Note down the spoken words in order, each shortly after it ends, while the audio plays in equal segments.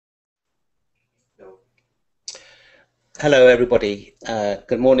Hello, everybody.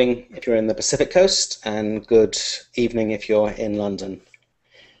 Good morning if you're in the Pacific Coast, and good evening if you're in London.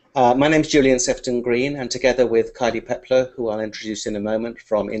 My name's Julian Sefton Green, and together with Kylie Pepler, who I'll introduce in a moment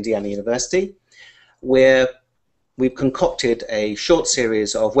from Indiana University, we're, we've concocted a short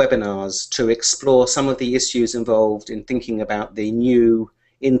series of webinars to explore some of the issues involved in thinking about the new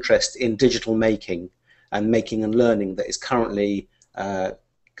interest in digital making and learning that is currently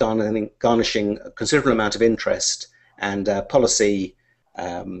garnishing a considerable amount of interest and policy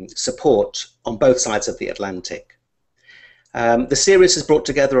support on both sides of the Atlantic. The series has brought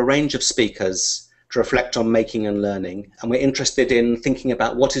together a range of speakers to reflect on making and learning, and we're interested in thinking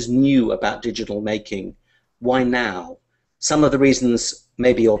about what is new about digital making. Why now? Some of the reasons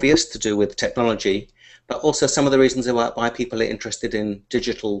may be obvious to do with technology, but also some of the reasons why people are interested in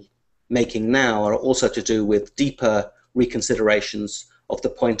digital making now are also to do with deeper reconsiderations of the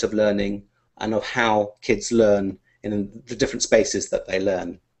point of learning and of how kids learn in the different spaces that they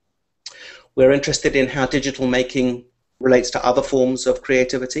learn. We're interested in how digital making relates to other forms of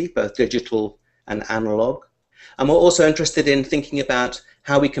creativity, both digital and analog. And we're also interested in thinking about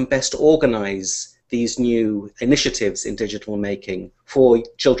how we can best organize these new initiatives in digital making for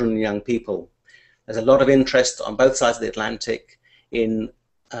children and young people. There's a lot of interest on both sides of the Atlantic in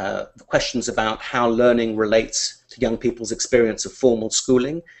questions about how learning relates to young people's experience of formal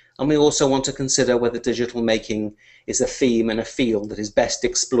schooling. And we also want to consider whether digital making is a theme and a field that is best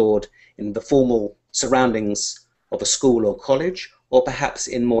explored in the formal surroundings of a school or college, or perhaps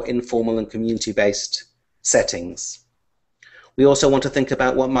in more informal and community-based settings. We also want to think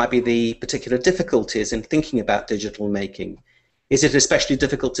about what might be the particular difficulties in thinking about digital making. Is it especially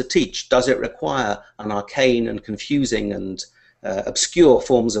difficult to teach? Does it require an arcane and confusing and obscure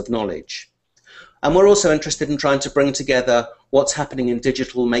forms of knowledge? And we're also interested in trying to bring together what's happening in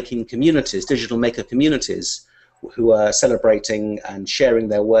digital making communities, digital maker communities, who are celebrating and sharing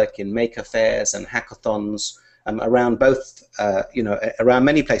their work in maker fairs and hackathons around both, around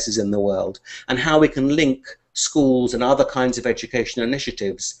many places in the world, and how we can link schools and other kinds of educational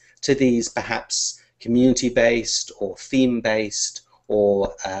initiatives to these perhaps community-based or theme-based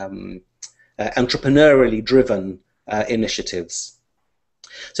or entrepreneurially driven initiatives.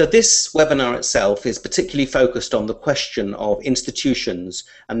 So this webinar itself is particularly focused on the question of institutions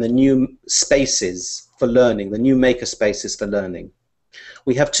and the new spaces for learning, the new maker spaces for learning.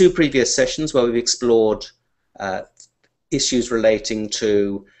 We have two previous sessions where we've explored issues relating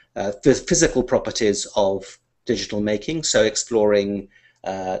to the physical properties of digital making, so exploring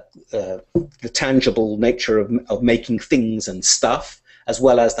the tangible nature of making things and stuff, as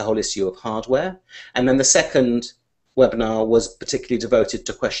well as the whole issue of hardware. And then the second webinar was particularly devoted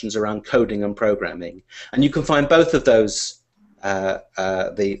to questions around coding and programming. And you can find both of those, both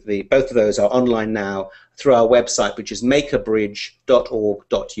of those are online now through our website, which is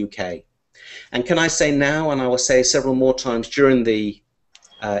makerbridge.org.uk. And can I say now, and I will say several more times during the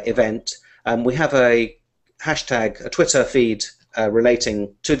event, we have a hashtag, a Twitter feed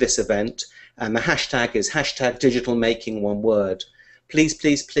relating to this event, and the hashtag is #digitalmaking, one word. Please,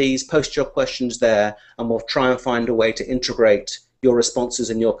 please, please post your questions there, and we'll try and find a way to integrate your responses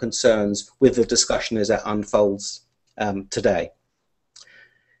and your concerns with the discussion as it unfolds today.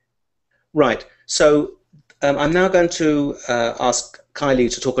 Right, so I'm now going to ask Kylie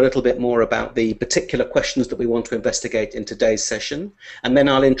to talk a little bit more about the particular questions that we want to investigate in today's session, and then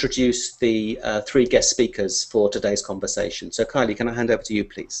I'll introduce the three guest speakers for today's conversation. So Kylie, can I hand over to you,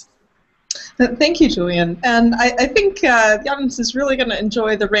 please? Thank you, Julian. And I think the audience is really going to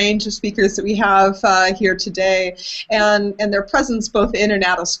enjoy the range of speakers that we have here today, and their presence both in and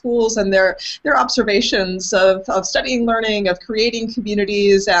out of schools, and their observations of studying learning, of creating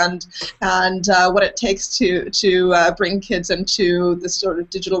communities, and what it takes to bring kids into this sort of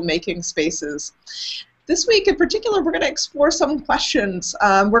digital making spaces. This week in particular, we're going to explore some questions.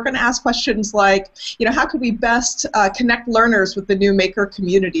 We're going to ask questions like, how could we best connect learners with the new maker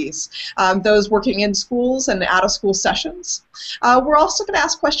communities, those working in schools and out-of-school sessions. We're also going to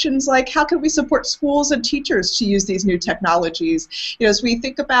ask questions like, how can we support schools and teachers to use these new technologies? As we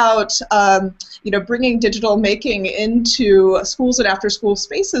think about, bringing digital making into schools and after-school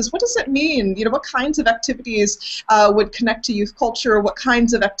spaces, what does it mean? What kinds of activities would connect to youth culture? What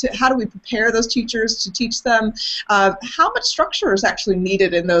kinds of how do we prepare those teachers to teach them? How much structure is actually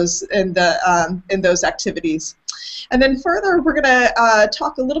needed in those activities? And then further, we're going to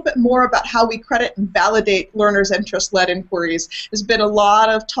talk a little bit more about how we credit and validate learners' interest-led inquiries. There's been a lot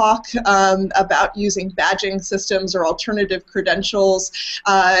of talk about using badging systems or alternative credentials,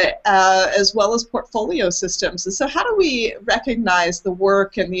 as well as portfolio systems. And so how do we recognize the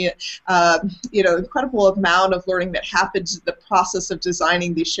work and the incredible amount of learning that happens in the process of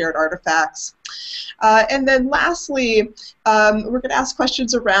designing these shared artifacts? And then lastly, we're going to ask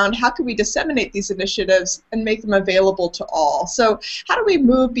questions around how can we disseminate these initiatives and make them available to all. So how do we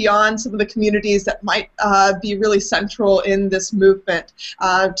move beyond some of the communities that might be really central in this movement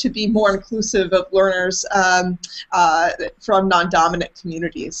to be more inclusive of learners from non-dominant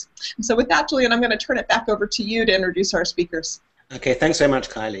communities? And so with that, Julian, I'm going to turn it back over to you to introduce our speakers. Okay, thanks very much,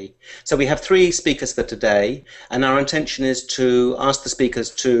 Kylie. So we have 3 speakers for today, and our intention is to ask the speakers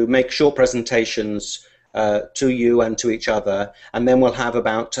to make short presentations to you and to each other, and then we'll have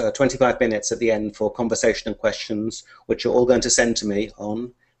about 25 minutes at the end for conversation and questions, which you're all going to send to me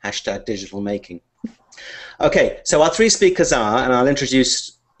on #digitalmaking. Okay, so our 3 speakers are, and I'll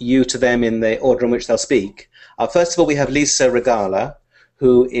introduce you to them in the order in which they'll speak. First of all, we have Lisa Regala,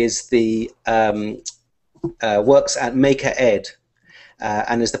 who is the works at MakerEd.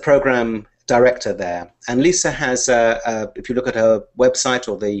 And is the program director there. And Lisa has, if you look at her website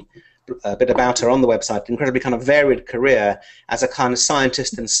or the bit about her on the website, an incredibly kind of varied career as a kind of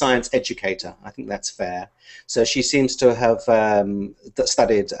scientist and science educator. I think that's fair. So she seems to have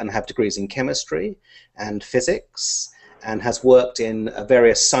studied and have degrees in chemistry and physics, and has worked in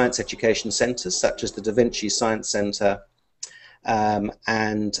various science education centers, such as the Da Vinci Science Center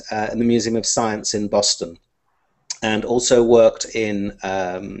and the Museum of Science in Boston. And also worked in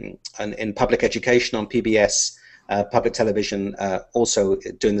public education on PBS, public television, also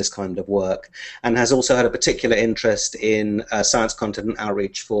doing this kind of work, and has also had a particular interest in science content and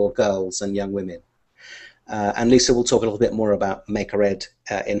outreach for girls and young women. And Lisa will talk a little bit more about MakerEd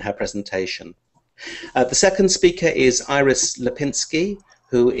in her presentation. The second speaker is Iris Lipinski,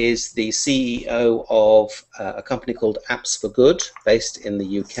 who is the CEO of a company called Apps for Good, based in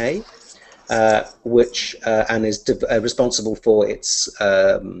the UK. And is responsible for its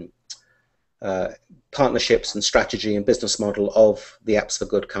partnerships and strategy and business model of the Apps for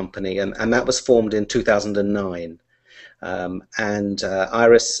Good company, and that was formed in 2009.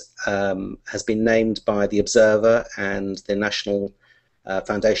 Iris has been named by The Observer and the National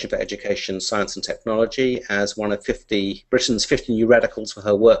Foundation for Education, Science and Technology as one of Britain's 50 new radicals for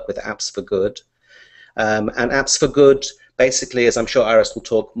her work with Apps for Good. And Apps for Good, basically, as I'm sure Iris will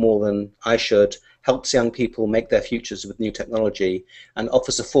talk more than I should, helps young people make their futures with new technology and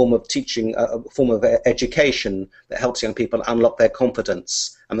offers a form of teaching, a form of education that helps young people unlock their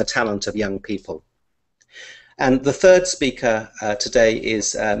confidence and the talent of young people. And the third speaker today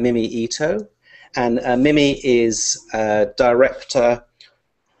is Mimi Ito. And Mimi is director,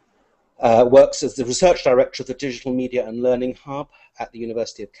 works as the research director of the Digital Media and Learning Hub at the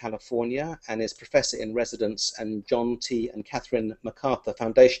University of California, and is professor in residence and John T. and Catherine MacArthur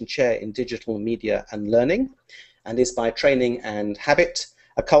Foundation Chair in Digital Media and Learning, and is by training and habit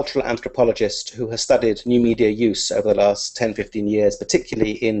a cultural anthropologist who has studied new media use over the last 10-15 years,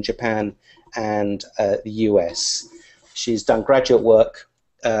 particularly in Japan and the US. She's done graduate work.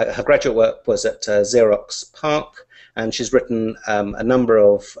 Her graduate work was at Xerox PARC, and she's written a number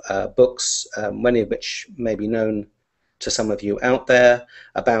of books, many of which may be known to some of you out there,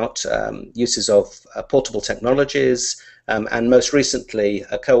 about uses of portable technologies, and most recently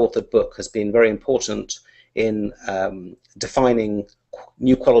a co-authored book has been very important in defining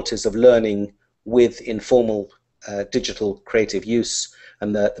new qualities of learning with informal digital creative use,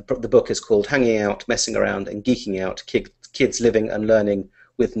 and the book is called Hanging Out, Messing Around and Geeking Out, Kids Living and Learning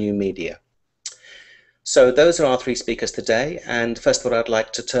with New Media. So those are our 3 speakers today, and first of all I'd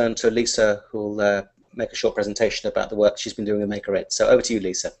like to turn to Lisa, who will make a short presentation about the work she's been doing with MakerEd. So over to you,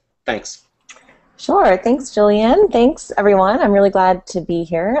 Lisa. Thanks. Sure. Thanks, Julian. Thanks, everyone. I'm really glad to be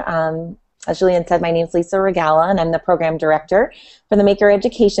here. As Julian said, my name is Lisa Regala, and I'm the program director for the Maker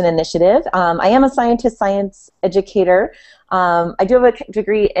Education Initiative. I am a science educator. I do have a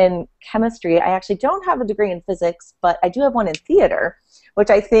degree in chemistry. I actually don't have a degree in physics, but I do have one in theater, which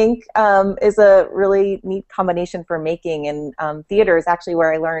I think is a really neat combination for making. And theater is actually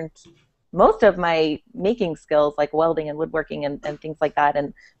where I learned most of my making skills, like welding and woodworking and things like that,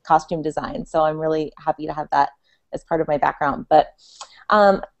 and costume design. So I'm really happy to have that as part of my background. But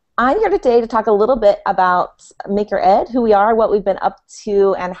I'm here today to talk a little bit about MakerEd, who we are, what we've been up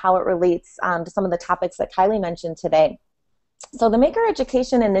to, and how it relates to some of the topics that Kylie mentioned today. So the Maker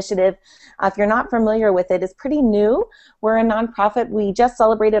Education Initiative, if you're not familiar with it, is pretty new. We're a nonprofit. We just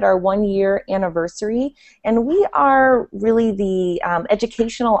celebrated our 1-year anniversary, and we are really the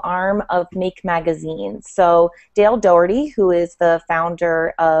educational arm of Make Magazine. So Dale Doherty, who is the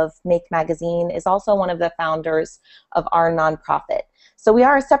founder of Make Magazine, is also one of the founders of our nonprofit. So we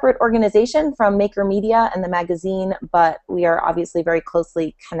are a separate organization from Maker Media and the magazine, but we are obviously very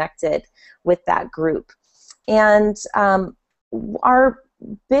closely connected with that group. And our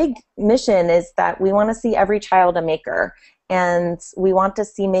big mission is that we want to see every child a maker, and we want to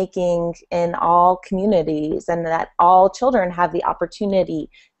see making in all communities, and that all children have the opportunity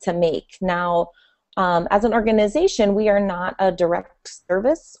to make. Now, as an organization, we are not a direct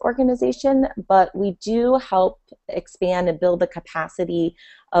service organization, but we do help expand and build the capacity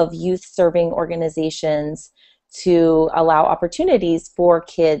of youth-serving organizations to allow opportunities for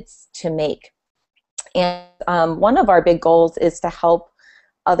kids to make. And one of our big goals is to help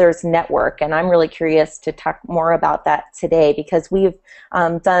others network, and I'm really curious to talk more about that today, because we've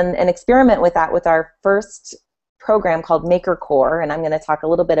done an experiment with that with our first program called MakerCore, and I'm going to talk a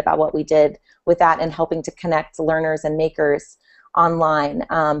little bit about what we did with that and helping to connect learners and makers online.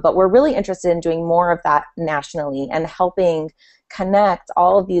 But we're really interested in doing more of that nationally and helping connect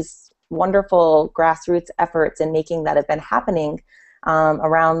all of these wonderful grassroots efforts in making that have been happening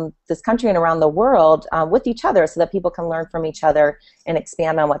around this country and around the world with each other, so that people can learn from each other and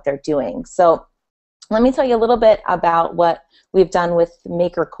expand on what they're doing. So let me tell you a little bit about what we've done with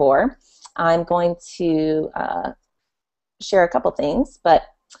MakerCore. I'm going to share a couple things, but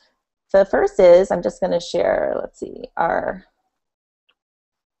the first is I'm just going to share, let's see, our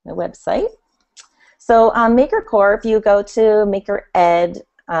website. So MakerCore, if you go to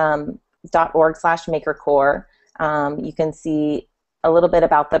makered.org/MakerCore, you can see a little bit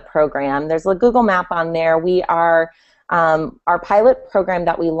about the program. There's a Google map on there. We are, our pilot program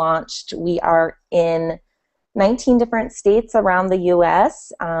that we launched, we are in 19 different states around the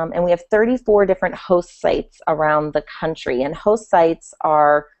U.S., and we have 34 different host sites around the country. And host sites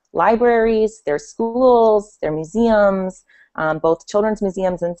are libraries, they're schools, they're museums, both children's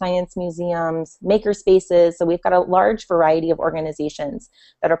museums and science museums, maker spaces. So we've got a large variety of organizations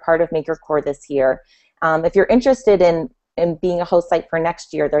that are part of MakerCore this year. If you're interested in being a host site for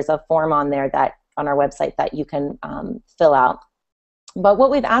next year, there's a form on there that on our website that you can fill out. But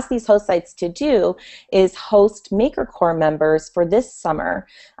what we've asked these host sites to do is host MakerCore members for this summer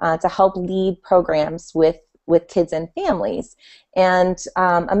to help lead programs with kids and families. And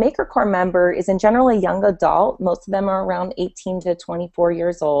a MakerCore member is in general a young adult. Most of them are around 18 to 24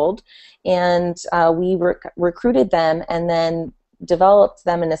 years old. And we recruited them and then developed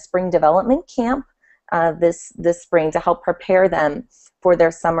them in a spring development camp this spring to help prepare them for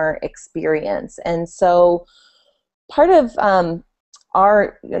their summer experience. And so part of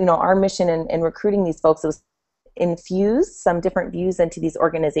our mission in recruiting these folks was infuse some different views into these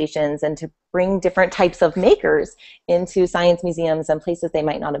organizations and to bring different types of makers into science museums and places they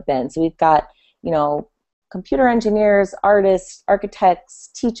might not have been. So we've got, computer engineers, artists, architects,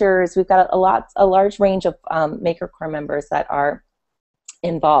 teachers. We've got a large range of MakerCore members that are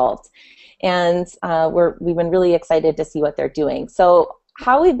involved. And we've been really excited to see what they're doing. So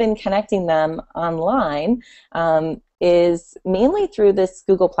how we've been connecting them online is mainly through this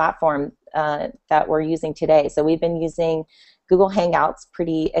Google platform that we're using today. So we've been using Google Hangouts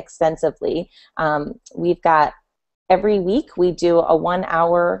pretty extensively. We've got, every week we do a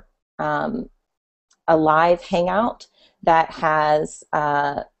 1-hour a live hangout that has,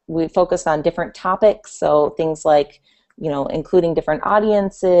 we focus on different topics, so things like including different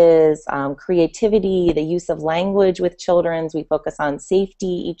audiences, creativity, the use of language with children. We focus on safety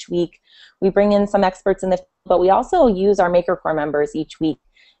each week. We bring in some experts in the field, but we also use our MakerCore members each week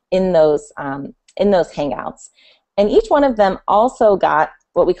in those hangouts. And each one of them also got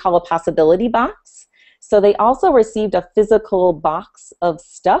what we call a possibility box. So they also received a physical box of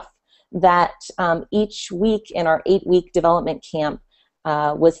stuff that each week in our 8-week development camp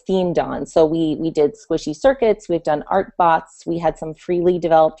was themed on. So we did squishy circuits, we've done art bots, we had some freely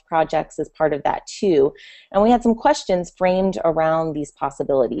developed projects as part of that too, and we had some questions framed around these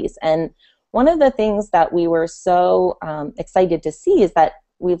possibilities. And one of the things that we were so excited to see is that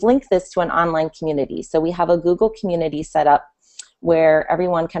we've linked this to an online community. So we have a Google community set up where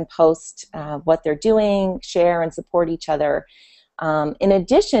everyone can post what they're doing, share, and support each other. In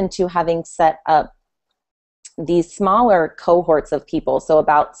addition to having set up these smaller cohorts of people, so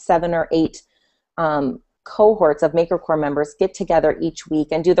about 7 or 8 cohorts of MakerCore members get together each week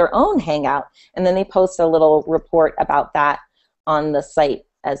and do their own hangout, and then they post a little report about that on the site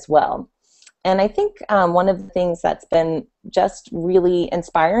as well. And I think one of the things that's been just really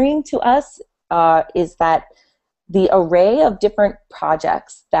inspiring to us is that the array of different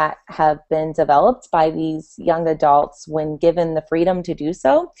projects that have been developed by these young adults when given the freedom to do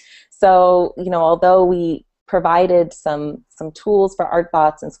so. So, although we provided some tools for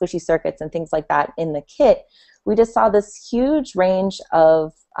ArtBots and squishy circuits and things like that in the kit, we just saw this huge range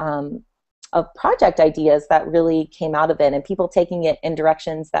of project ideas that really came out of it, and people taking it in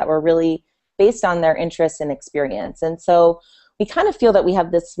directions that were really based on their interests and experience. And so we kind of feel that we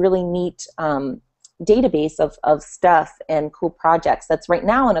have this really neat database of stuff and cool projects that's right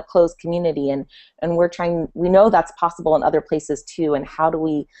now in a closed community, and we know that's possible in other places too, and how do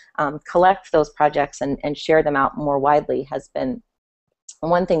we collect those projects and share them out more widely has been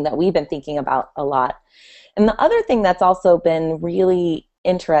one thing that we've been thinking about a lot. And the other thing that's also been really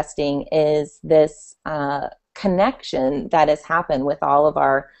interesting is this connection that has happened with all of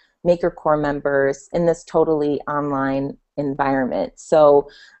our Maker Corps members in this totally online environment. So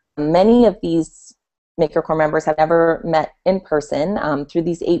many of these Maker Corps members have never met in person. Through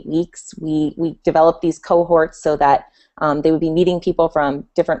these 8 weeks, we developed these cohorts so that they would be meeting people from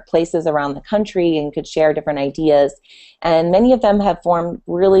different places around the country and could share different ideas. And many of them have formed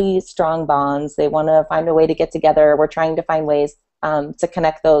really strong bonds. They want to find a way to get together. We're trying to find ways to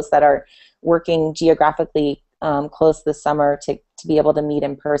connect those that are working geographically close this summer to be able to meet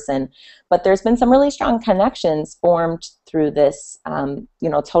in person. But there's been some really strong connections formed through this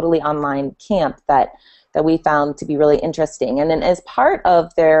totally online camp that we found to be really interesting. And then as part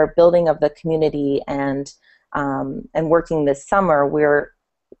of their building of the community and working this summer,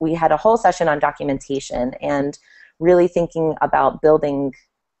 we had a whole session on documentation and really thinking about building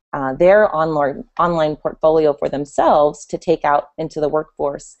their online portfolio for themselves to take out into the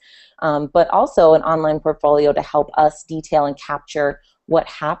workforce, but also an online portfolio to help us detail and capture what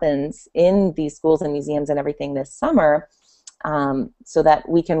happens in these schools and museums and everything this summer, so that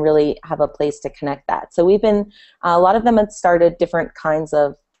we can really have a place to connect that. So we've been, a lot of them had started different kinds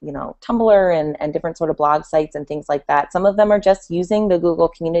of Tumblr and different sort of blog sites and things like that. Some of them are just using the Google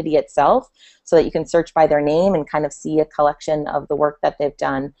community itself so that you can search by their name and kind of see a collection of the work that they've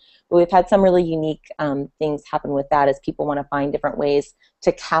done. But we've had some really unique things happen with that as people want to find different ways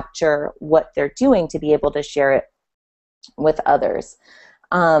to capture what they're doing to be able to share it with others.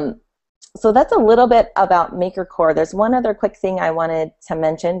 So that's a little bit about Maker Corps. There's one other quick thing I wanted to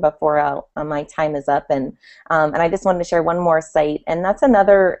mention before my time is up, and I just wanted to share one more site, and that's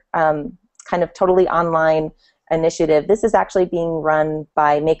another kind of totally online initiative. This is actually being run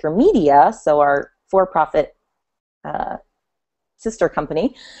by Maker Media, so our for-profit sister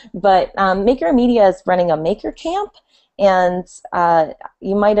company, but Maker Media is running a Maker Camp, and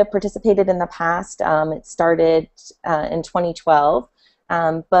you might have participated in the past. It started in 2012,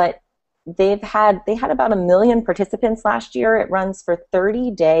 but they had about 1 million participants last year. It runs for 30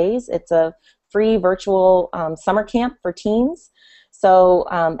 days. It's a free virtual summer camp for teens. So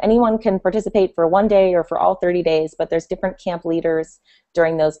anyone can participate for 1 day or for all 30 days, but there's different camp leaders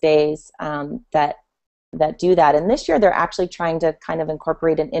during those days that do that. And this year they're actually trying to kind of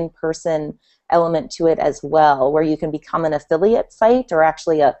incorporate an in-person element to it as well, where you can become an affiliate site or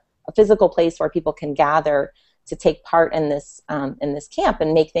actually a physical place where people can gather to take part in this camp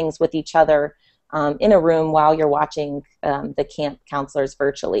and make things with each other in a room while you're watching the camp counselors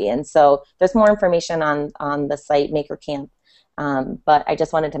virtually. And so there's more information on the site Maker Camp, but I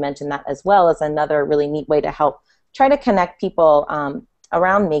just wanted to mention that as well as another really neat way to help try to connect people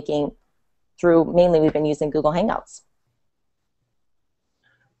around making through, mainly we've been using Google Hangouts.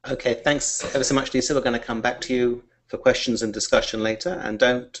 Okay, thanks ever so much, Lisa. We're going to come back to you for questions and discussion later. And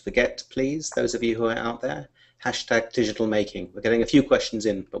don't forget, please, those of you who are out there, #digitalmaking. We're getting a few questions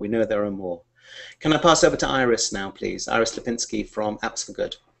in, but we know there are more. Can I pass over to Iris now, please? Iris Lipinski from Apps for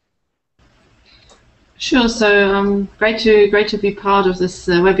Good. Sure. So great to be part of this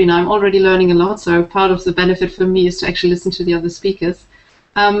webinar. I'm already learning a lot, so part of the benefit for me is to actually listen to the other speakers.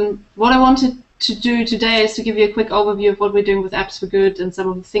 What I wanted to do today is to give you a quick overview of what we're doing with Apps for Good and some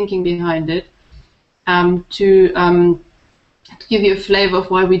of the thinking behind it, to give you a flavor of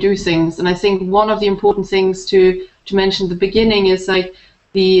why we do things. And I think one of the important things to mention at the beginning is like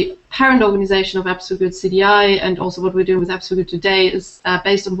the parent organization of Apps for Good, CDI, and also what we're doing with Apps for Good today is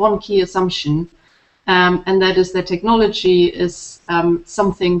based on one key assumption, and that is that technology is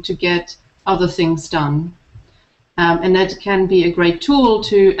something to get other things done. And that can be a great tool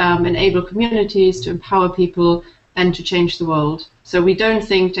to enable communities, to empower people, and to change the world. So we don't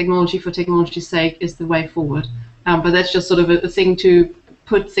think technology for technology's sake is the way forward. But that's just sort of a thing to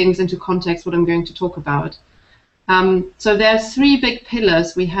put things into context, what I'm going to talk about. So there are 3 big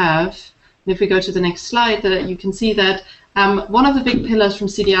pillars we have And if we go to the next slide, you can see that one of the big pillars from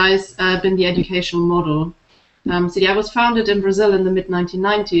CDI has been the educational model. CDI was founded in Brazil in the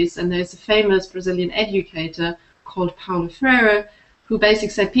mid-1990s, and there's a famous Brazilian educator called Paulo Freire, who basically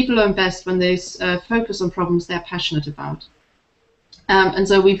said people learn best when they focus on problems they're passionate about. And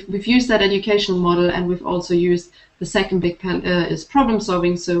so we've used that educational model, and we've also used the second big pillar is problem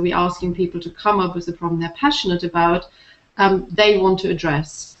solving. So we're asking people to come up with a problem they're passionate about, they want to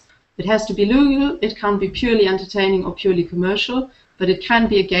address. It has to be legal, it can't be purely entertaining or purely commercial, but it can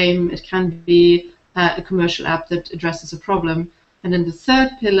be a game, it can be a commercial app that addresses a problem. And then the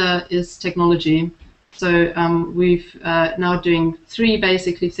third pillar is technology. So we've now doing three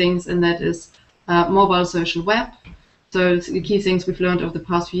basically things, and that is mobile, social, web. So the key things we've learned over the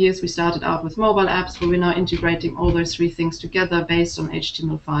past few years, we started out with mobile apps, but we're now integrating all those three things together based on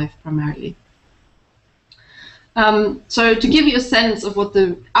HTML5 primarily. So to give you a sense of what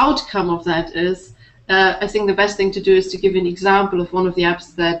the outcome of that is, I think the best thing to do is to give you an example of one of the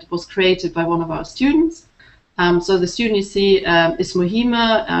apps that was created by one of our students. So the student you see is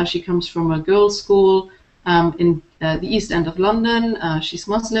Mohima. She comes from a girls' school in the East End of London. She's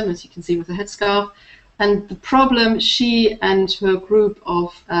Muslim, as you can see with the headscarf. And the problem she and her group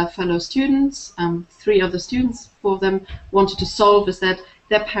of fellow students, 3 other students, 4 of them, wanted to solve is that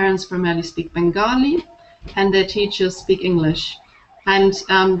their parents primarily speak Bengali and their teachers speak English. And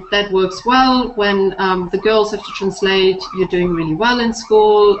that works well when the girls have to translate, you're doing really well in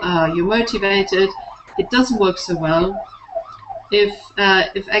school, you're motivated. It doesn't work so well if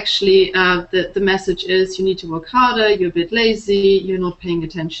actually the message is you need to work harder, you're a bit lazy, you're not paying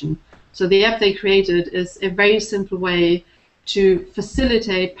attention. So the app they created is a very simple way to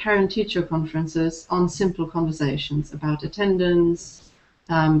facilitate parent-teacher conferences on simple conversations about attendance,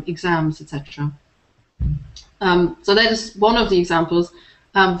 exams, etc. So that is one of the examples.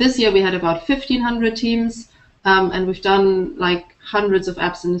 This year we had about 1,500 teams, and we've done like hundreds of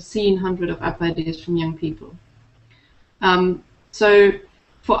apps and seen hundreds of app ideas from young people. So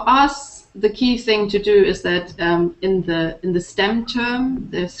for us, the key thing to do is that in the STEM term,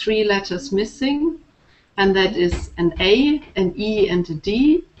 there are 3 letters missing, and that is an A, an E, and a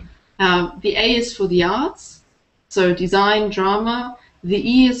D. The A is for the arts, so design, drama. The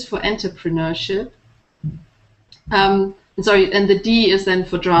E is for entrepreneurship. And the D is then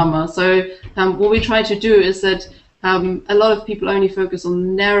for drama. So what we try to do is that a lot of people only focus on a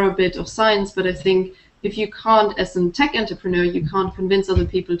narrow bit of science, but I think if you can't, as a tech entrepreneur, you can't convince other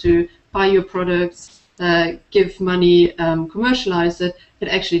people to buy your products, give money, commercialize it, it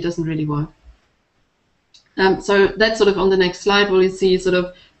actually doesn't really work. So that's sort of on the next slide where you see sort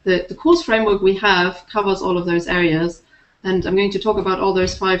of the course framework we have covers all of those areas. And I'm going to talk about all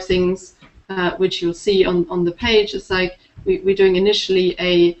those 5 things which you'll see on the page. It's like we're doing initially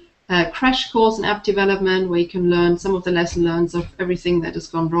a crash course in app development where you can learn some of the lesson learned of everything that has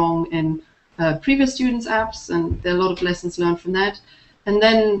gone wrong in previous students' apps, and there are a lot of lessons learned from that. And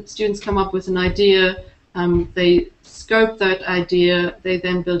then students come up with an idea, they scope that idea, they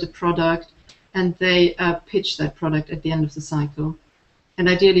then build a product, and they pitch that product at the end of the cycle. And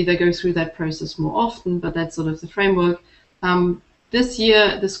ideally they go through that process more often, but that's sort of the framework. This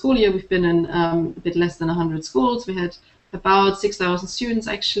year, the school year, we've been in a bit less than 100 schools. We had about 6,000 students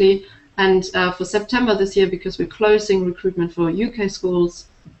actually, and for September this year, because we're closing recruitment for UK schools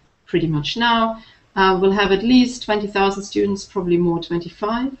pretty much now, we'll have at least 20,000 students, probably more,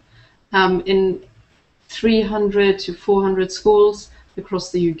 25, in 300 to 400 schools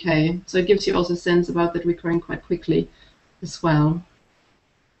across the UK. So it gives you also a sense about that we're growing quite quickly as well.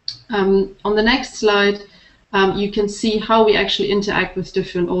 On the next slide, you can see how we actually interact with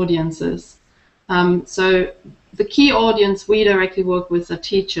different audiences. So the key audience we directly work with are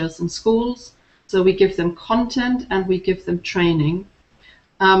teachers and schools. So we give them content and we give them training.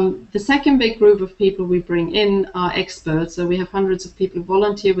 The second big group of people we bring in are experts. So we have hundreds of people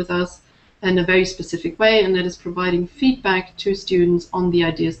volunteer with us in a very specific way, and that is providing feedback to students on the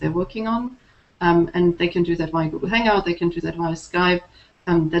ideas they're working on. And they can do that via Google Hangout, they can do that via Skype.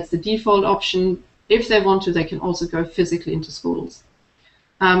 That's the default option. If they want to, they can also go physically into schools.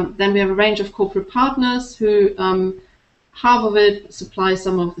 Then we have a range of corporate partners who, half of it supply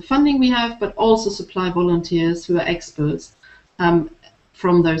some of the funding we have, but also supply volunteers who are experts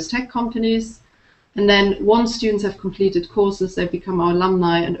from those tech companies. And then once students have completed courses, they become our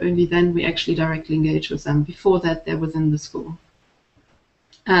alumni, and only then we actually directly engage with them. Before that, they're within the school.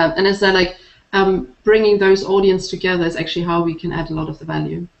 And as I like, bringing those audience together is actually how we can add a lot of the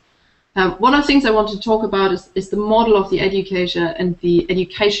value. One of the things I want to talk about is the model of the education and the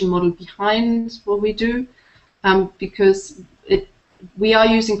education model behind what we do, because we are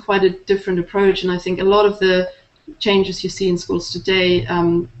using quite a different approach, and I think a lot of the changes you see in schools today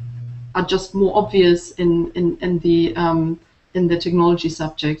are just more obvious in the technology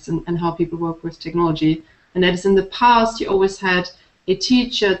subjects and how people work with technology. And that is, in the past, you always had a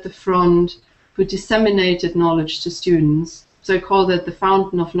teacher at the front who disseminated knowledge to students. So I call that the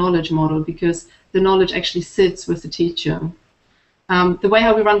fountain of knowledge model, because the knowledge actually sits with the teacher. The way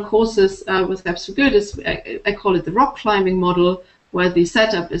how we run courses with Apps for Good is, I call it the rock climbing model, where the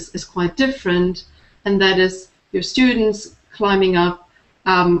setup is quite different, and that is your students climbing up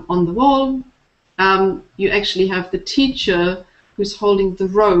on the wall. You actually have the teacher who's holding the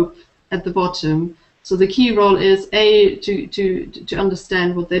rope at the bottom. So the key role is to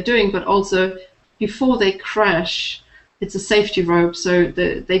understand what they're doing, but also before they crash, it's a safety rope, so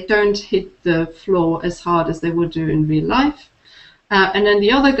they don't hit the floor as hard as they would do in real life. And then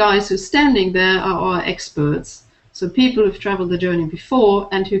the other guys who are standing there are our experts. So people who've traveled the journey before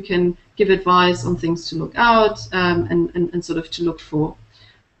and who can give advice on things to look out and sort of to look for.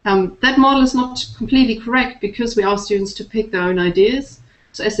 That model is not completely correct, because we ask students to pick their own ideas.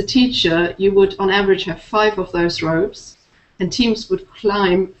 So as a teacher, you would on average have 5 of those ropes, and teams would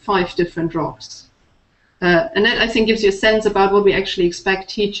climb 5 different rocks. And that, I think, gives you a sense about what we actually expect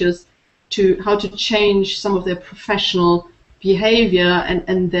teachers to, how to change some of their professional behavior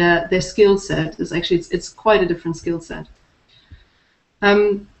and their skill set. Is actually, it's quite a different skill set.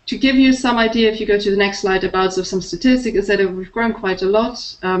 To give you some idea, if you go to the next slide, about some statistics, is that we've grown quite a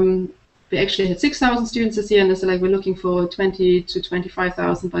lot. We actually had 6,000 students this year, and it's like we're looking for 20 to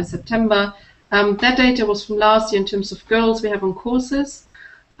 25,000 by September. That data was from last year in terms of girls we have on courses.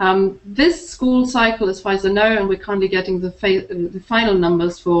 This school cycle, as far as I know, and we're currently getting the final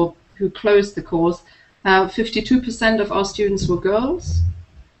numbers for who closed the course, 52% of our students were girls.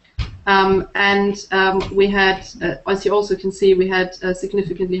 We had, as you also can see, we had a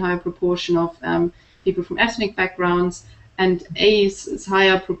significantly higher proportion of people from ethnic backgrounds, and a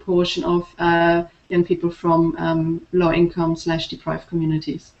higher proportion of young people from low-income / deprived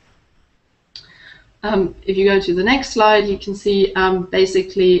communities. If you go to the next slide, you can see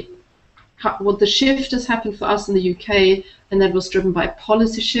basically what the shift has happened for us in the UK, and that was driven by a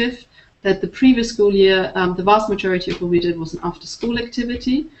policy shift. That the previous school year, the vast majority of what we did was an after-school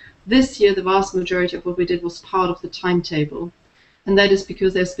activity. This year, the vast majority of what we did was part of the timetable. And that is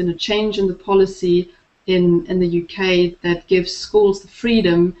because there's been a change in the policy in the UK that gives schools the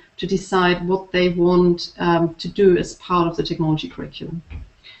freedom to decide what they want to do as part of the technology curriculum.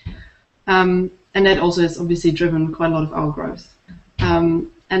 And that also has obviously driven quite a lot of our growth. And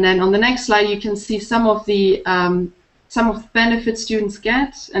then on the next slide, you can see some of the benefits students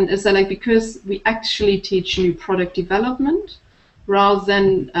get, and is that, like, because we actually teach new product development rather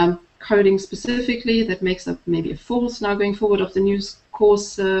than coding specifically, that makes up maybe a fourth now going forward of the new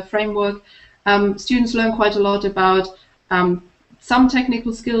course framework. Students learn quite a lot about some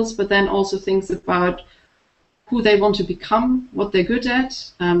technical skills, but then also things about who they want to become, what they're good at.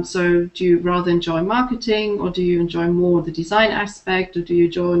 So do you rather enjoy marketing, or do you enjoy more the design aspect, or do you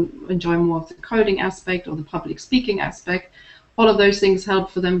enjoy more of the coding aspect or the public speaking aspect? All of those things help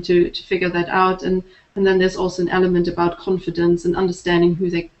for them to figure that out. And then there's also an element about confidence and understanding who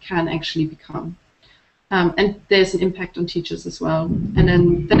they can actually become. And there's an impact on teachers as well. And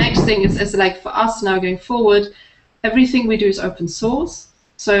then the next thing is like, for us now going forward, everything we do is open source.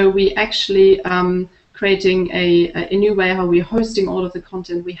 So we actually creating a new way how we're hosting all of the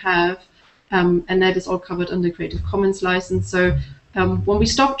content we have, and that is all covered under Creative Commons license. So when we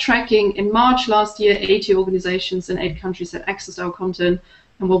stopped tracking in March last year, 80 organizations in 8 countries had accessed our content,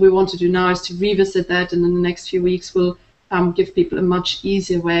 and what we want to do now is to revisit that, and in the next few weeks we'll give people a much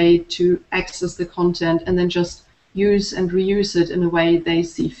easier way to access the content and then just use and reuse it in a way they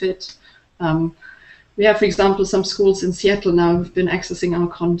see fit. We have, for example, some schools in Seattle now who've been accessing our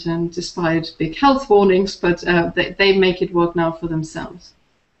content despite big health warnings, but they make it work now for themselves.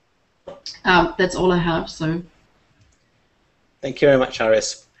 That's all I have. So, thank you very much,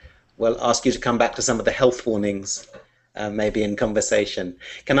 Iris. We'll ask you to come back to some of the health warnings, maybe in conversation.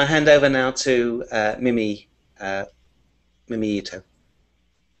 Can I hand over now to Mimi Ito?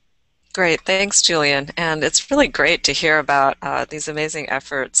 Great, thanks, Julian. And it's really great to hear about these amazing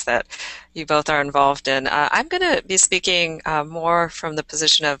efforts that you both are involved in. I'm going to be speaking more from the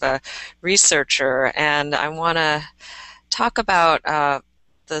position of a researcher, and I want to talk about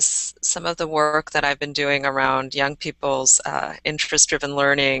some of the work that I've been doing around young people's interest-driven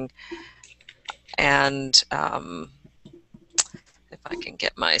learning, and if I can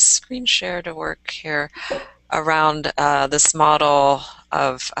get my screen share to work here, around this model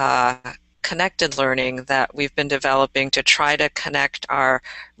of connected learning that we've been developing to try to connect our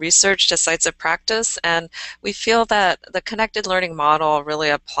research to sites of practice. And we feel that the connected learning model really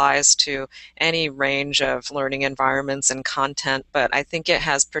applies to any range of learning environments and content, but I think it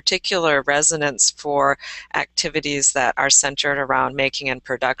has particular resonance for activities that are centered around making and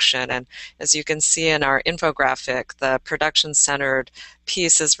production. And as you can see in our infographic, the production-centered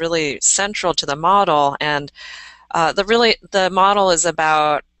piece is really central to the model. And the model is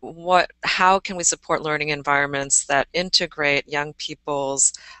about how can we support learning environments that integrate young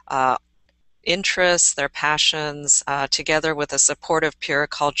people's interests, their passions, together with a supportive peer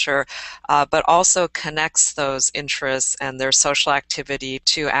culture, but also connects those interests and their social activity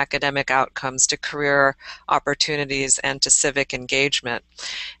to academic outcomes, to career opportunities, and to civic engagement.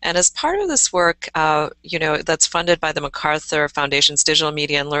 And as part of this work, that's funded by the MacArthur Foundation's Digital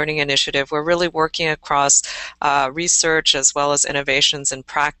Media and Learning Initiative, we're really working across research as well as innovations in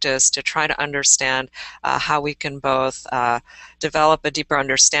practice to try to understand how we can both develop a deeper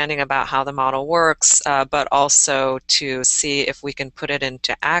understanding about how the model works, but also to see if we can put it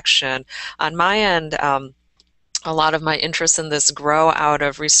into action. On my end, a lot of my interests in this grow out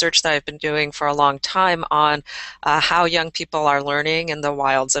of research that I've been doing for a long time on how young people are learning in the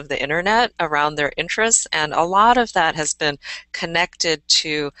wilds of the internet around their interests, and a lot of that has been connected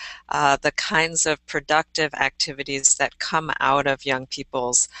to the kinds of productive activities that come out of young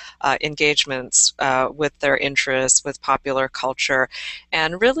people's engagements with their interests, with popular culture,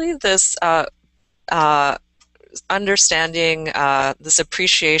 and really this understanding this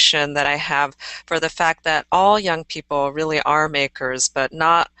appreciation that I have for the fact that all young people really are makers, but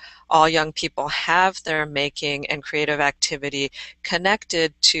not all young people have their making and creative activity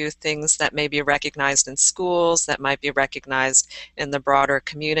connected to things that may be recognized in schools, that might be recognized in the broader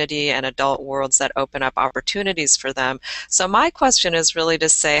community and adult worlds that open up opportunities for them. So my question is really to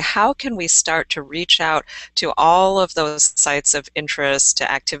say, how can we start to reach out to all of those sites of interest, to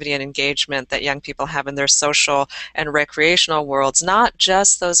activity and engagement that young people have in their social and recreational worlds, not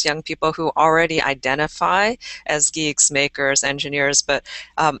just those young people who already identify as geeks, makers, engineers, but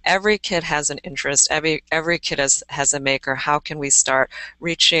every kid has an interest, every kid has a maker. How can we start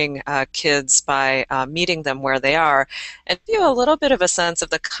reaching kids by meeting them where they are, and give you a little bit of a sense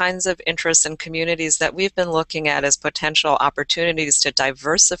of the kinds of interests and communities that we've been looking at as potential opportunities to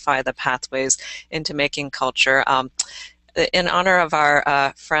diversify the pathways into making culture. In honor of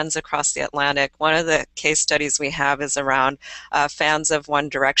our friends across the Atlantic, one of the case studies we have is around fans of One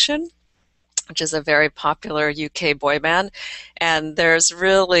Direction, which is a very popular UK boy band. And there's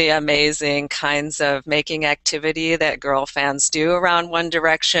really amazing kinds of making activity that girl fans do around One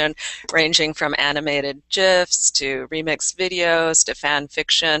Direction, ranging from animated GIFs to remix videos to fan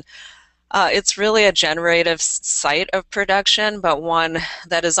fiction. It's really a generative site of production, but one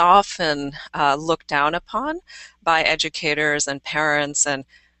that is often looked down upon by educators and parents and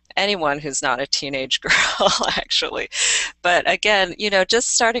anyone who's not a teenage girl, actually. But again,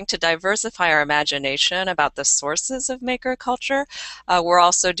 just starting to diversify our imagination about the sources of maker culture. We're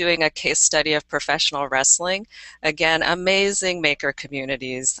also doing a case study of professional wrestling. Again, amazing maker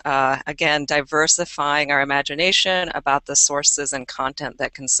communities. Again, diversifying our imagination about the sources and content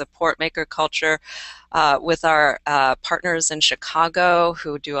that can support maker culture. With our partners in Chicago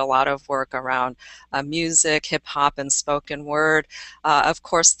who do a lot of work around music, hip hop, and spoken word. Of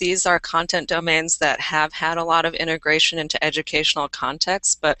course, these are content domains that have had a lot of integration into educational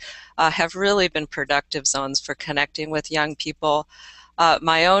contexts, but have really been productive zones for connecting with young people.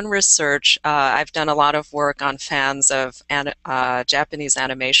 My own research, I've done a lot of work on fans of Japanese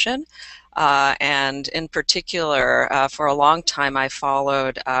animation. And in particular, for a long time, I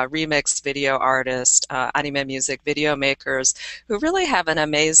followed remix video artists, anime music video makers, who really have an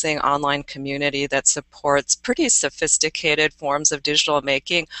amazing online community that supports pretty sophisticated forms of digital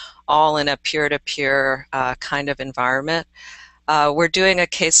making, all in a peer-to-peer kind of environment. We're doing a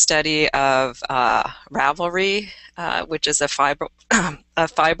case study of Ravelry, which is a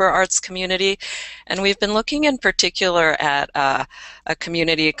fiber arts community, and we've been looking in particular at a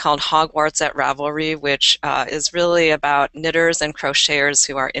community called Hogwarts at Ravelry, which is really about knitters and crocheters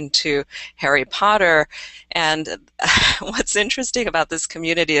who are into Harry Potter. And what's interesting about this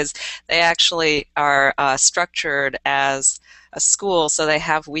community is they actually are structured as a school, so they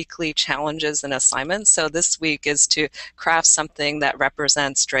have weekly challenges and assignments. So this week is to craft something that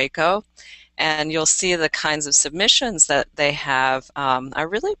represents Draco, and you'll see the kinds of submissions that they have are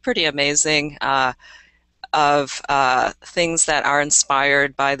really pretty amazing, of things that are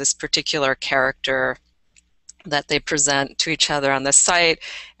inspired by this particular character that they present to each other on the site,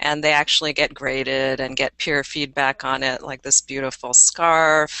 and they actually get graded and get peer feedback on it, like this beautiful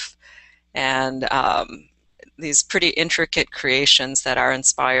scarf. and these pretty intricate creations that are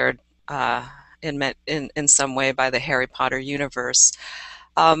inspired in some way by the Harry Potter universe.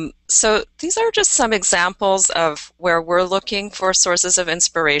 So these are just some examples of where we're looking for sources of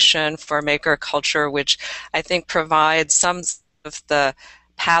inspiration for maker culture, which I think provides some of the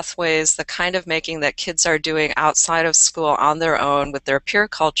pathways, the kind of making that kids are doing outside of school on their own with their peer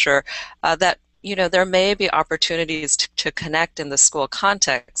culture, that there may be opportunities to connect in the school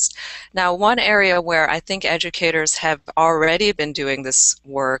context. Now, one area where I think educators have already been doing this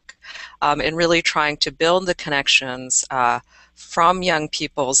work in really trying to build the connections from young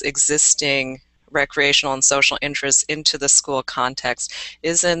people's existing recreational and social interests into the school context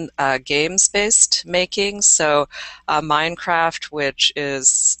is in games-based making. So Minecraft, which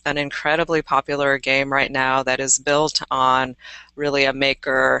is an incredibly popular game right now that is built on really a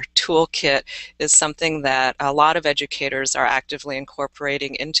maker toolkit, is something that a lot of educators are actively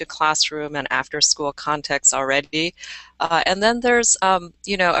incorporating into classroom and after-school contexts already. And then there's a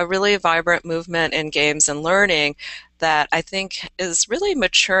really vibrant movement in games and learning that I think is really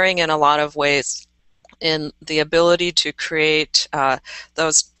maturing in a lot of ways in the ability to create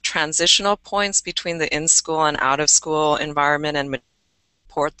those transitional points between the in-school and out-of-school environment and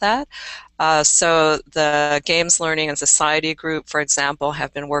support that. So the Games Learning and Society Group, for example,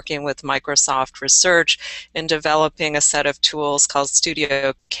 have been working with Microsoft Research in developing a set of tools called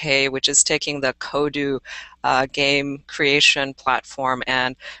Studio K, which is taking the Kodu game creation platform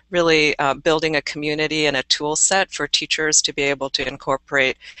and really building a community and a tool set for teachers to be able to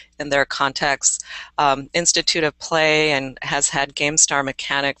incorporate in their contexts. Institute of Play and has had GameStar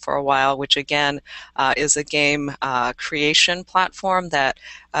Mechanic for a while, which again is a game creation platform that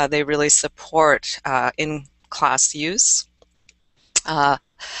they really support in class use.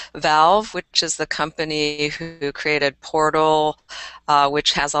 Valve, which is the company who created Portal,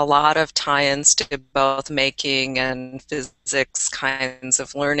 which has a lot of tie-ins to both making and physics kinds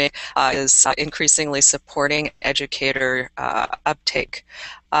of learning, is increasingly supporting educator uptake.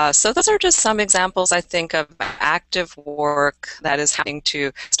 So those are just some examples, I think, of active work that is happening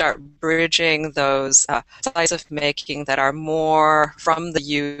to start bridging those sides of making that are more from the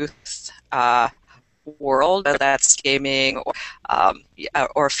youth world, whether that's gaming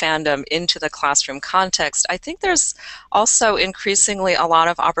or fandom, into the classroom context. I think there's also increasingly a lot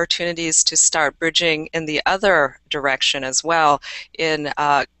of opportunities to start bridging in the other direction as well, in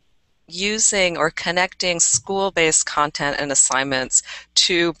using or connecting school-based content and assignments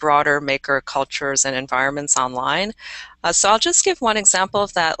to broader maker cultures and environments online. So I'll just give one example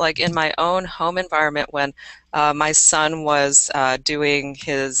of that, like in my own home environment when my son was doing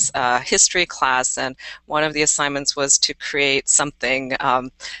his history class, and one of the assignments was to create something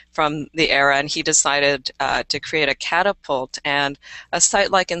from the era, and he decided to create a catapult. And a site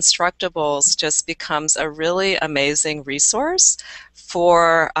like Instructables just becomes a really amazing resource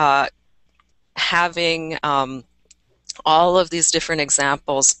for having all of these different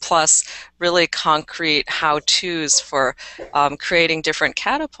examples, plus really concrete how-tos for creating different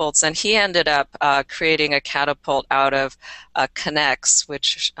catapults. And he ended up creating a catapult out of K'NEX,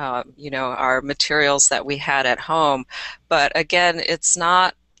 which are materials that we had at home. But again, it's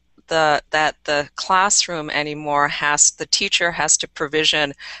not that the classroom anymore the teacher has to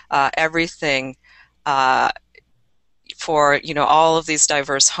provision everything for all of these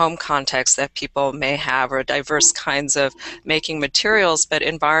diverse home contexts that people may have, or diverse kinds of making materials, but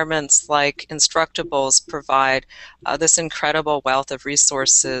environments like Instructables provide this incredible wealth of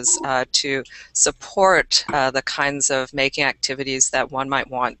resources to support the kinds of making activities that one might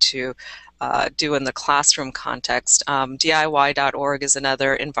want to do in the classroom context. DIY.org is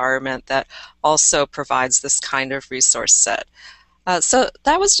another environment that also provides this kind of resource set. So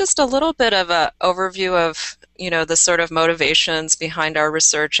that was just a little bit of an overview of the sort of motivations behind our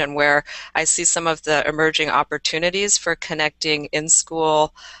research and where I see some of the emerging opportunities for connecting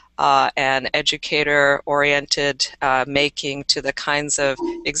in-school and educator-oriented making to the kinds of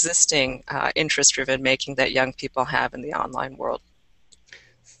existing interest-driven making that young people have in the online world.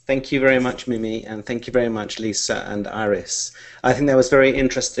 Thank you very much, Mimi, and thank you very much, Lisa and Iris. I think that was very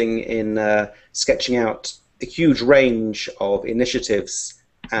interesting in sketching out a huge range of initiatives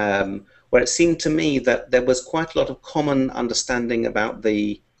where it seemed to me that there was quite a lot of common understanding about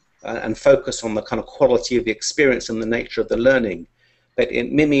the and focus on the kind of quality of the experience and the nature of the learning. But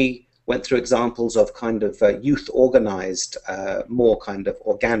Mimi went through examples of kind of youth organized, more kind of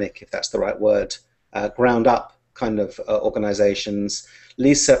organic, if that's the right word, ground up kind of organizations.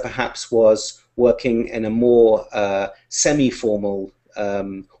 Lisa perhaps was working in a more semi-formal,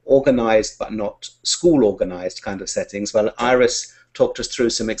 organized but not school organized kind of settings, while Iris talked us through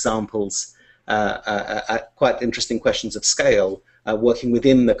some examples, quite interesting questions of scale, working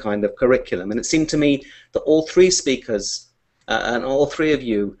within the kind of curriculum. And it seemed to me that all three speakers and all three of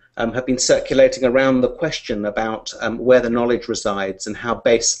you have been circulating around the question about where the knowledge resides and how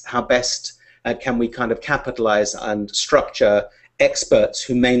best can we kind of capitalize and structure experts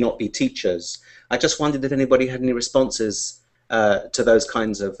who may not be teachers. I just wondered if anybody had any responses to those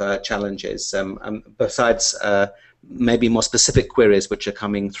kinds of challenges, besides maybe more specific queries which are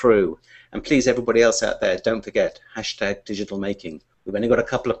coming through. And please, everybody else out there, don't forget, #digitalmaking. We've only got a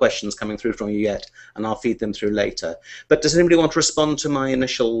couple of questions coming through from you yet, and I'll feed them through later. But does anybody want to respond to my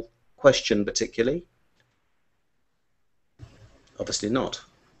initial question particularly? Obviously not.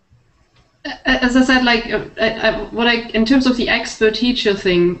 As I said, like in terms of the expert-teacher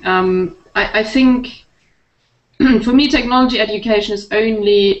thing, I think for me, technology education is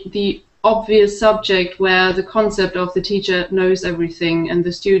only the obvious subject where the concept of the teacher knows everything and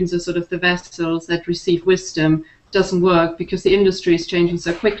the students are sort of the vessels that receive wisdom doesn't work, because the industry is changing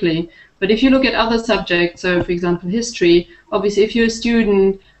so quickly. But if you look at other subjects, so for example history, obviously if you're a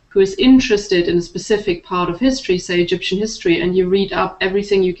student who is interested in a specific part of history, say Egyptian history, and you read up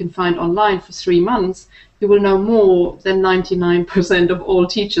everything you can find online for 3 months, you will know more than 99% of all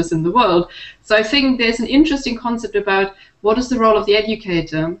teachers in the world. So I think there's an interesting concept about what is the role of the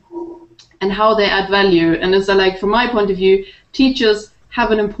educator and how they add value. And as from my point of view, teachers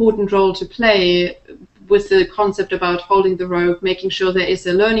have an important role to play with the concept about holding the rope, making sure there is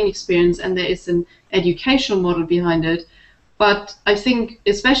a learning experience and there is an educational model behind it. But I think,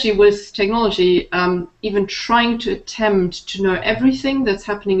 especially with technology, even trying to attempt to know everything that's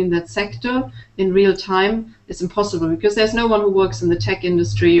happening in that sector in real time is impossible, because there's no one who works in the tech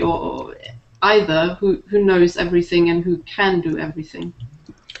industry or either who knows everything and who can do everything.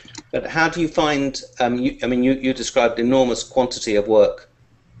 But how do you find, you described enormous quantity of work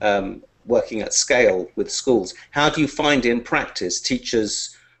working at scale with schools. How do you find in practice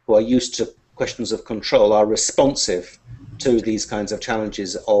teachers who are used to questions of control are responsive to these kinds of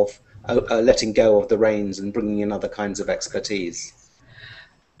challenges of letting go of the reins and bringing in other kinds of expertise?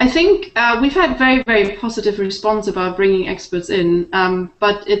 I think we've had very, very positive response about bringing experts in,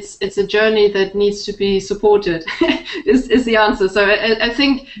 but it's a journey that needs to be supported, is the answer. So I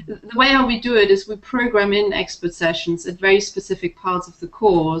think the way how we do it is we program in expert sessions at very specific parts of the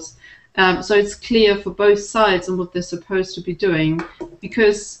course, so it's clear for both sides on what they're supposed to be doing,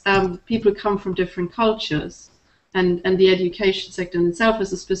 because people come from different cultures. And the education sector in itself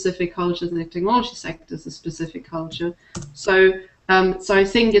is a specific culture, the technology sector is a specific culture. So I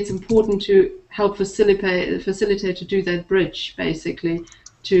think it's important to help facilitate to do that bridge, basically,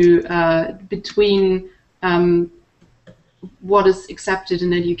 to between what is accepted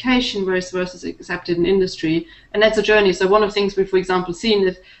in education versus accepted in industry. And that's a journey. So one of the things we've, for example, seen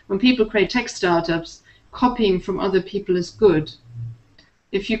is when people create tech startups, copying from other people is good.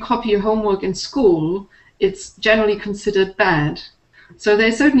 If you copy your homework in school, it's generally considered bad. So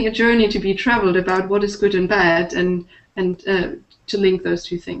there's certainly a journey to be traveled about what is good and bad, and to link those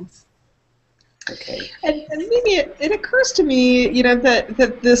two things. Okay. And maybe it occurs to me,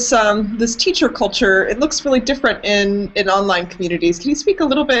 that this teacher culture, it looks really different in online communities. Can you speak a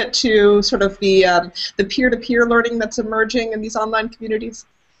little bit to sort of the peer-to-peer learning that's emerging in these online communities?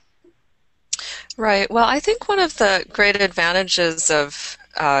 Right. Well, I think one of the great advantages of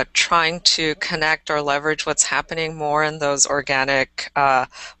trying to connect or leverage what's happening more in those organic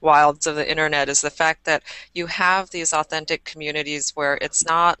wilds of the internet is the fact that you have these authentic communities where it's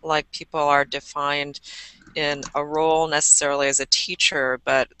not like people are defined in a role necessarily as a teacher,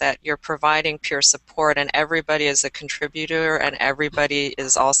 but that you're providing peer support and everybody is a contributor and everybody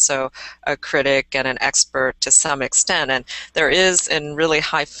is also a critic and an expert to some extent. And there is, in really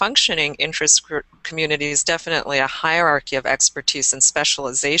high functioning interest communities, definitely a hierarchy of expertise and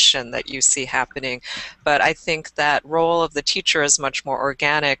specialization that you see happening. But I think that role of the teacher is much more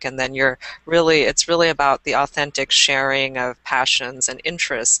organic, and then it's really about the authentic sharing of passions and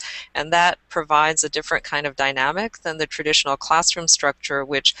interests. And that provides a different kind of dynamic than the traditional classroom structure,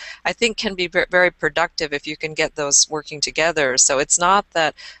 which I think can be very productive if you can get those working together. So it's not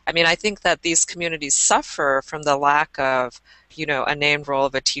that, I think that these communities suffer from the lack of, a named role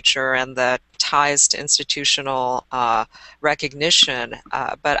of a teacher and the ties to institutional recognition.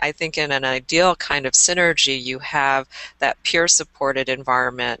 But I think in an ideal kind of synergy, you have that peer-supported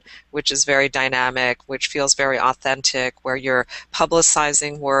environment, which is very dynamic, which feels very authentic, where you're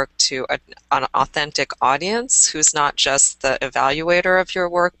publicizing work to an authentic audience who's not just the evaluator of your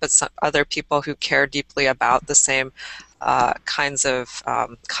work, but some other people who care deeply about the same kinds of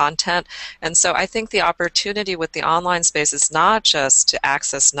content. And so I think the opportunity with the online space is not just to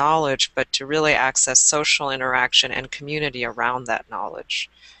access knowledge, but to really access social interaction and community around that knowledge.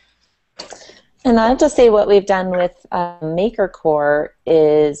 And I'll just say what we've done with MakerCore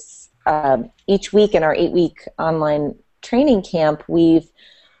is each week in our 8-week online training camp, we've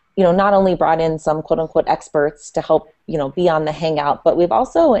not only brought in some quote-unquote experts to help be on the Hangout, but we've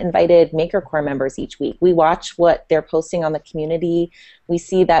also invited MakerCore members each week. We watch what they're posting on the community. We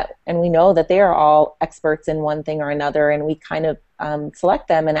see that, and we know that they are all experts in one thing or another, and we kind of select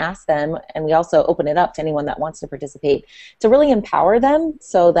them and ask them, and we also open it up to anyone that wants to participate to really empower them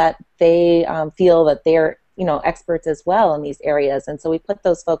so that they feel that they're experts as well in these areas. And so we put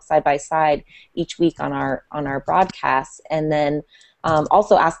those folks side by side each week on our broadcasts, and then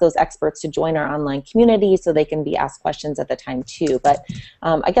also ask those experts to join our online community so they can be asked questions at the time too. But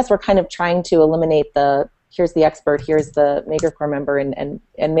I guess we're kind of trying to eliminate the here's the expert, here's the MakerCore member, and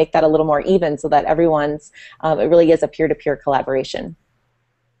make that a little more even so that everyone's, it really is a peer-to-peer collaboration.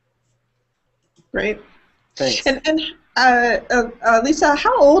 Great. Thanks. And Lisa,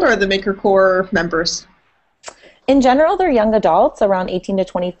 how old are the MakerCore members? In general, they're young adults, around 18 to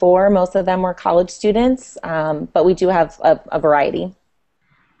 24. Most of them were college students, but we do have a variety.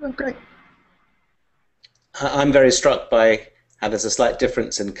 Oh, great. I'm very struck by how there's a slight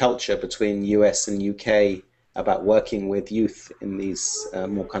difference in culture between US and UK about working with youth in these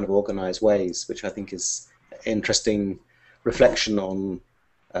more kind of organized ways, which I think is an interesting reflection on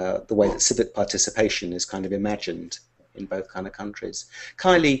the way that civic participation is kind of imagined in both kind of countries.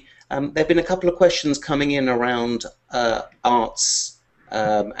 Kylie, there have been a couple of questions coming in around arts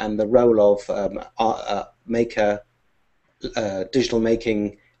and the role of maker, digital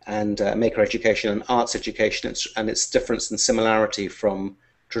making, and maker education and arts education, and its difference and similarity from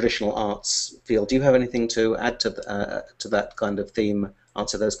traditional arts field. Do you have anything to add to that kind of theme,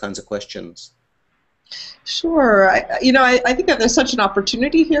 answer those kinds of questions? Sure. I think that there's such an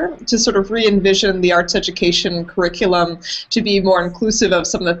opportunity here to sort of re-envision the arts education curriculum to be more inclusive of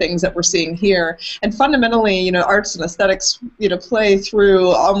some of the things that we're seeing here. And fundamentally, arts and aesthetics, play through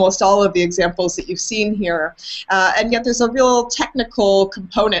almost all of the examples that you've seen here. And yet there's a real technical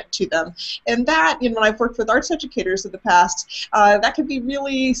component to them. And that, when I've worked with arts educators in the past, that can be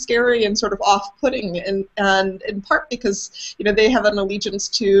really scary and sort of off-putting, and in part because, they have an allegiance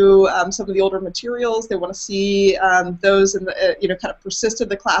to some of the older materials. They want to see those in the, kind of persist in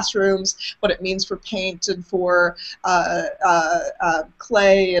the classrooms, what it means for paint and for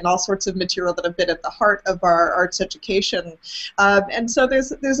clay and all sorts of material that have been at the heart of our arts education. And so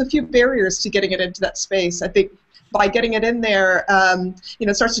there's a few barriers to getting it into that space. I think by getting it in there,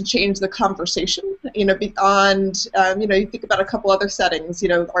 it starts to change the conversation, beyond, you think about a couple other settings,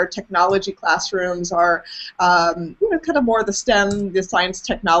 our technology classrooms are, kind of more the STEM, the science,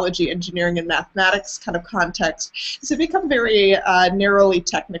 technology, engineering, and mathematics kind of context. So they become very narrowly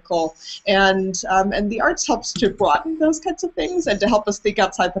technical, and the arts helps to broaden those kinds of things and to help us think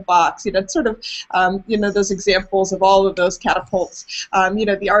outside the box. It's sort of, those examples of all of those catapults.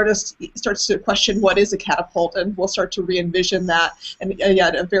 The artist starts to question what is a catapult, and we'll start to re-envision that in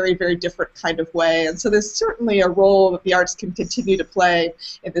a very, very different kind of way. And so there's certainly a role that the arts can continue to play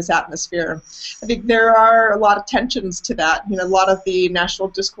in this atmosphere. I think there are a lot of tensions to that. A lot of the national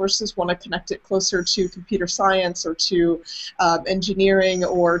discourses want to connect it closer to computer science or to engineering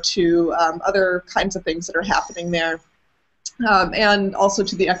or to other kinds of things that are happening there. And also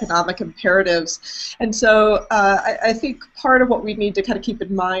to the economic imperatives. And so I think part of what we need to kind of keep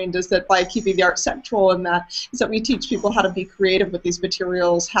in mind is that by keeping the arts central in that, is that we teach people how to be creative with these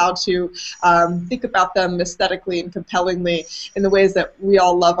materials, how to think about them aesthetically and compellingly in the ways that we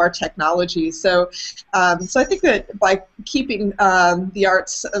all love our technology. So I think that by keeping the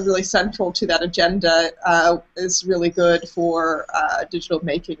arts really central to that agenda is really good for digital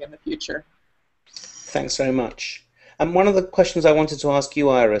making in the future. Thanks very much. And one of the questions I wanted to ask you,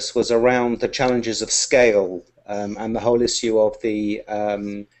 Iris, was around the challenges of scale and the whole issue of the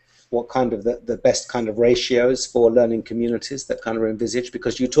what kind of the best kind of ratios for learning communities that kind of envisaged,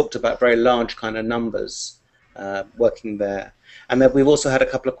 because you talked about very large kind of numbers working there. And then we've also had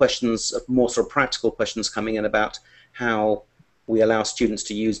a couple of questions, more sort of practical questions coming in about how we allow students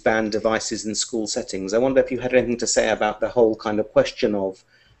to use banned devices in school settings. I wonder if you had anything to say about the whole kind of question of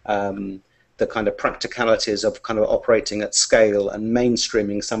the kind of practicalities of kind of operating at scale and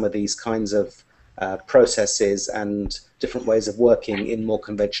mainstreaming some of these kinds of processes and different ways of working in more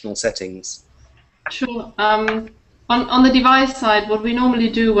conventional settings. Sure. On the device side, what we normally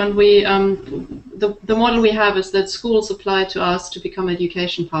do when we, the model we have is that schools apply to us to become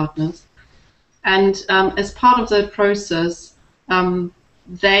education partners. And as part of that process,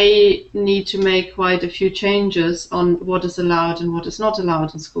 they need to make quite a few changes on what is allowed and what is not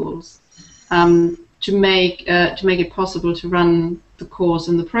allowed in schools to make it possible to run the course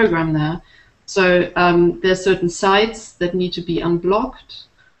and the program there. So there are certain sites that need to be unblocked.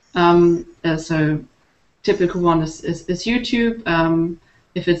 So typical one is YouTube.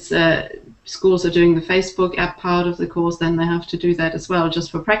 If it's schools are doing the Facebook app part of the course, then they have to do that as well,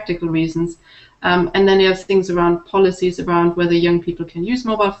 just for practical reasons. And then you have things around policies around whether young people can use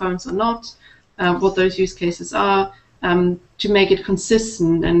mobile phones or not, what those use cases are, to make it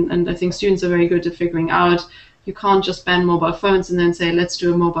consistent. And I think students are very good at figuring out you can't just ban mobile phones and then say, let's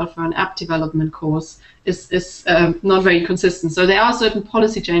do a mobile phone app development course. It's not very consistent. So there are certain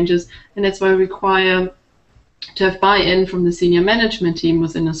policy changes, and that's why we require to have buy-in from the senior management team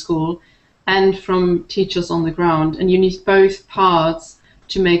within a school and from teachers on the ground. And you need both parts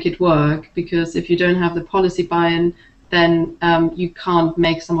to make it work, because if you don't have the policy buy-in, then you can't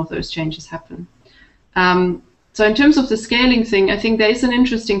make some of those changes happen. So in terms of the scaling thing, I think there is an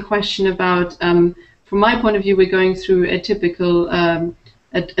interesting question about, from my point of view, we're going through a typical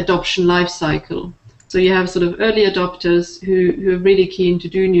adoption life cycle. So you have sort of early adopters who are really keen to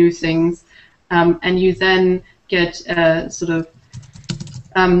do new things, and you then get sort of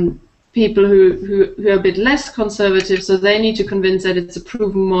people who are a bit less conservative, so they need to convince that it's a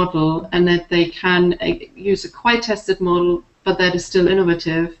proven model and that they can use a quite tested model, but that is still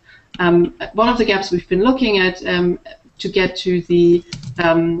innovative. One of the gaps we've been looking at to get to the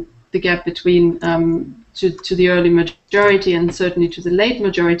gap between to the early majority and certainly to the late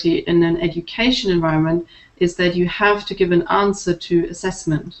majority in an education environment is that you have to give an answer to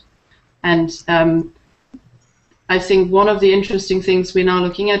assessment. And I think one of the interesting things we're now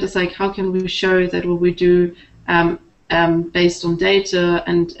looking at is like, how can we show that what we do based on data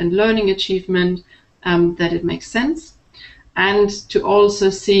and learning achievement, that it makes sense, and to also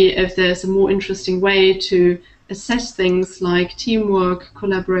see if there's a more interesting way to assess things like teamwork,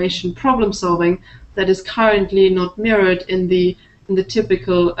 collaboration, problem solving that is currently not mirrored in the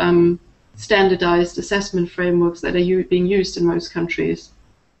typical standardized assessment frameworks that are being used in most countries.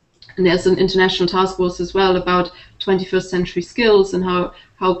 And there's an international task force as well about 21st century skills and how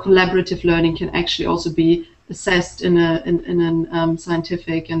collaborative learning can actually also be assessed in a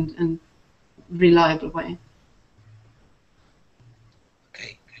scientific and reliable way.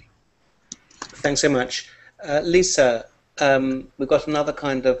 Okay. Thanks so much. Lisa, we've got another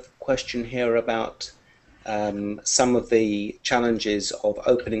kind of question here about some of the challenges of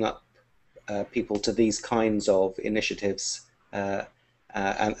opening up people to these kinds of initiatives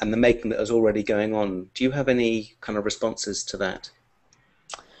and the making that is already going on. Do you have any kind of responses to that?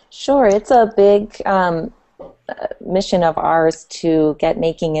 Sure. It's a big mission of ours to get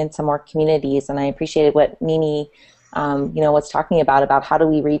making in some more communities, and I appreciated what Mimi was talking about how do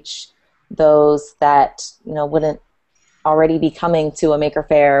we reach those that wouldn't already be coming to a Maker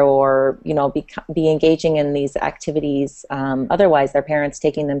Faire or be engaging in these activities. Otherwise, their parents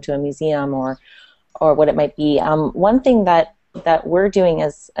taking them to a museum or what it might be. One thing that we're doing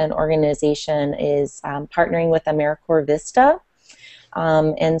as an organization is partnering with AmeriCorps Vista.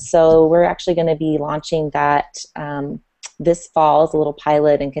 And so we're actually going to be launching that this fall as a little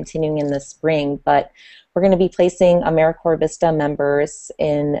pilot and continuing in the spring. But we're going to be placing AmeriCorps Vista members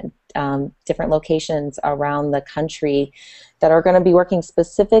in different locations around the country that are going to be working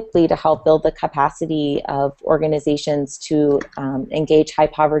specifically to help build the capacity of organizations to engage high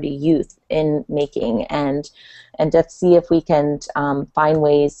poverty youth in making and to see if we can find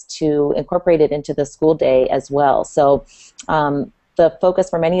ways to incorporate it into the school day as well. So the focus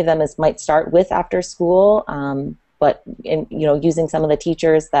for many of them might start with after school, but using some of the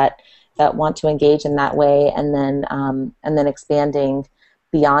teachers that want to engage in that way, and then expanding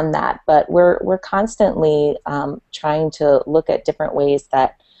beyond that. But we're constantly trying to look at different ways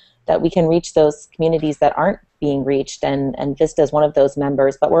that we can reach those communities that aren't being reached, and Vista is one of those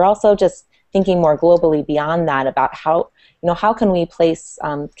members. But we're also just thinking more globally beyond that about how can we place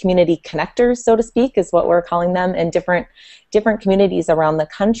community connectors, so to speak, is what we're calling them, in different communities around the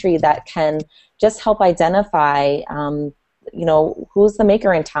country that can just help identify who's the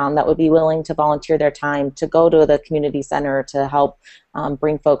maker in town that would be willing to volunteer their time to go to the community center to help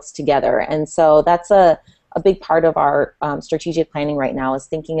bring folks together. And so that's a big part of our strategic planning right now, is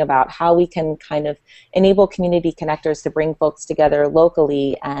thinking about how we can kind of enable community connectors to bring folks together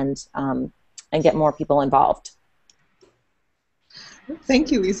locally and get more people involved.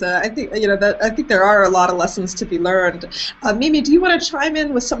 Thank you, Lisa. I think I think there are a lot of lessons to be learned. Mimi, do you want to chime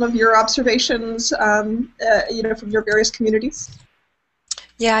in with some of your observations, from your various communities?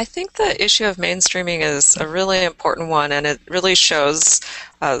 Yeah, I think the issue of mainstreaming is a really important one, and it really shows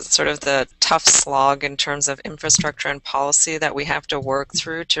sort of the tough slog in terms of infrastructure and policy that we have to work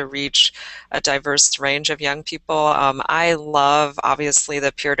through to reach a diverse range of young people. I love, obviously,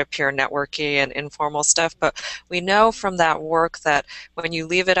 the peer-to-peer networking and informal stuff, but we know from that work that when you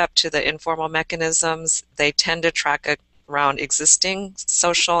leave it up to the informal mechanisms, they tend to track around existing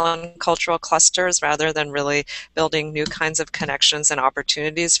social and cultural clusters rather than really building new kinds of connections and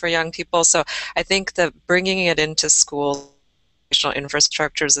opportunities for young people. So I think that bringing it into schools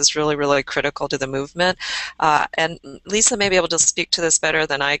infrastructures is really, really critical to the movement. And Lisa may be able to speak to this better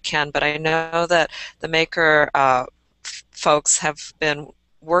than I can, but I know that the Maker folks have been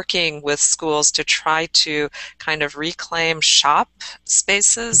working with schools to try to kind of reclaim shop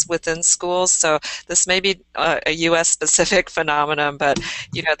spaces within schools. So this may be a US specific phenomenon, but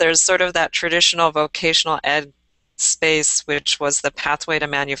there's sort of that traditional vocational ed space, which was the pathway to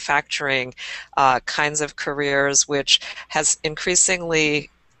manufacturing kinds of careers, which has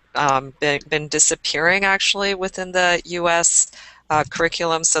increasingly been disappearing actually within the US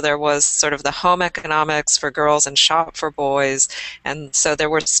curriculum. So there was sort of the home economics for girls and shop for boys, and so there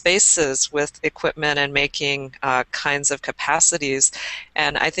were spaces with equipment and making kinds of capacities.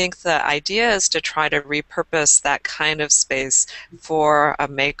 And I think the idea is to try to repurpose that kind of space for a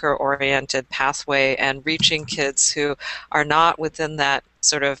maker-oriented pathway and reaching kids who are not within that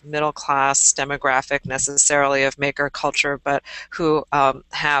sort of middle class demographic necessarily of maker culture, but who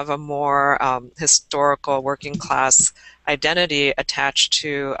have a more historical working class identity attached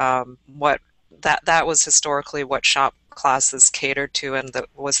to what that was historically what shop classes catered to and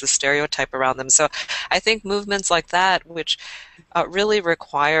was the stereotype around them. So I think movements like that, which really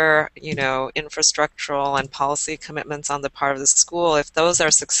require infrastructural and policy commitments on the part of the school, if those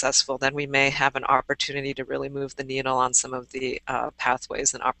are successful, then we may have an opportunity to really move the needle on some of the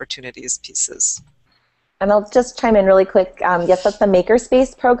pathways and opportunities pieces. And I'll just chime in really quick. Yes, that's the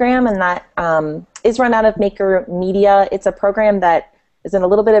Makerspace program, and that is run out of Maker Media. It's a program that is in a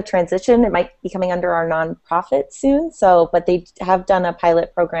little bit of transition. It might be coming under our nonprofit soon. But they have done a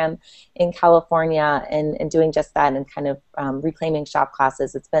pilot program in California and doing just that and kind of reclaiming shop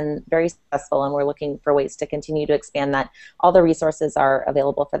classes. It's been very successful, and we're looking for ways to continue to expand that. All the resources are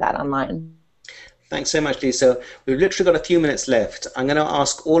available for that online. Thanks so much, Lisa. We've literally got a few minutes left. I'm going to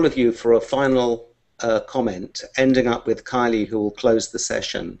ask all of you for a final comment, ending up with Kylie, who will close the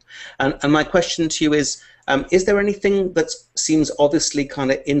session. And my question to you is there anything that seems obviously kind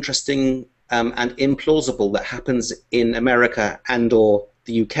of interesting and implausible that happens in America and or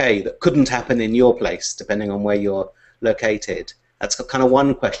the UK that couldn't happen in your place, depending on where you're located? That's kind of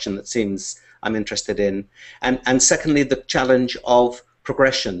one question that seems I'm interested in. And secondly, the challenge of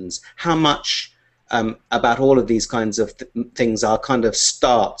progressions. How much about all of these kinds of things are kind of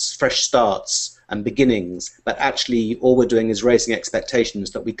starts, fresh starts, and beginnings, but actually all we're doing is raising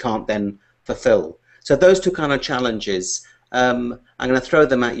expectations that we can't then fulfill. So those two kind of challenges, I'm going to throw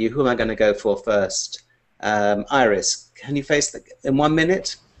them at you. Who am I going to go for first? Iris, can you face that in 1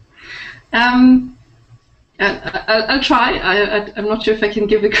 minute? I'll try. I'm not sure if I can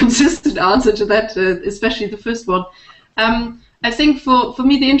give a consistent answer to that, especially the first one. I think for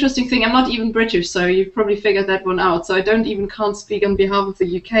me the interesting thing, I'm not even British, so you've probably figured that one out. So I can't speak on behalf of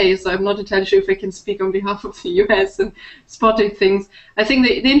the UK, so I'm not entirely sure if I can speak on behalf of the US and spotting things. I think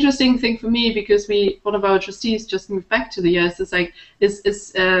the interesting thing for me, because one of our trustees just moved back to the US, is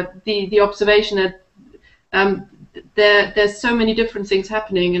the observation that there's so many different things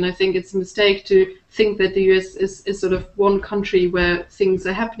happening, and I think it's a mistake to think that the US is sort of one country where things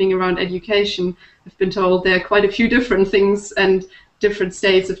are happening around education. I've been told there are quite a few different things and different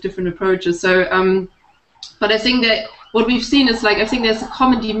states of different approaches. So, but I think that what we've seen is I think there's a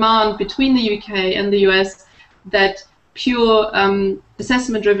common demand between the UK and the US that pure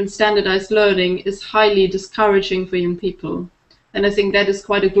assessment-driven standardized learning is highly discouraging for young people. And I think that is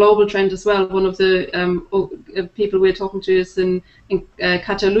quite a global trend as well. One of the people we're talking to is in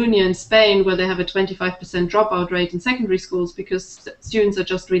Catalonia in Spain, where they have a 25% dropout rate in secondary schools because students are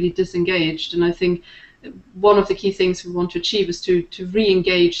just really disengaged. And I think one of the key things we want to achieve is to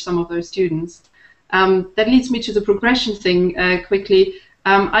re-engage some of those students. That leads me to the progression thing quickly.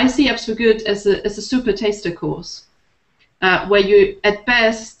 I see Apps for Good as a super taster course, where you, at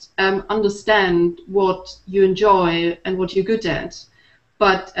best, understand what you enjoy and what you're good at.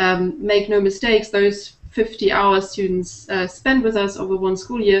 But make no mistakes, those 50 hours students spend with us over one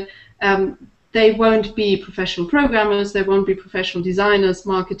school year, they won't be professional programmers, they won't be professional designers,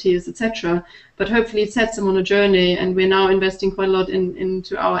 marketeers, etc. But hopefully it sets them on a journey, and we're now investing quite a lot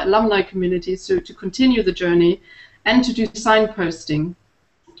into our alumni communities to continue the journey and to do signposting.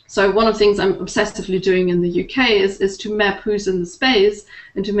 So one of the things I'm obsessively doing in the UK is to map who's in the space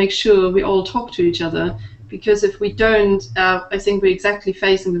and to make sure we all talk to each other. Because if we don't, I think we're exactly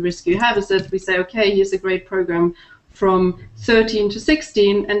facing the risk you have, is that we say, okay, here's a great program from 13 to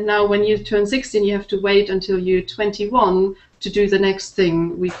 16, and now when you turn 16, you have to wait until you're 21 to do the next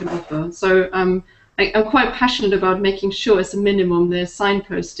thing we can offer. So I'm quite passionate about making sure, as a minimum, there's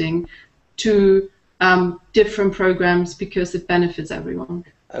signposting to different programs because it benefits everyone.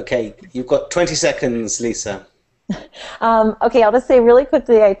 Okay, you've got 20 seconds, Lisa. Okay, I'll just say really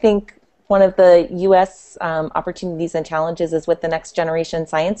quickly, I think one of the U.S. Opportunities and challenges is with the next generation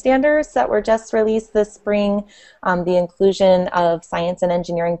science standards that were just released this spring. The inclusion of science and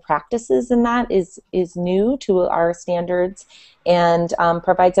engineering practices in that is new to our standards, and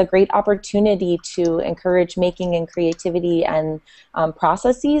provides a great opportunity to encourage making and creativity and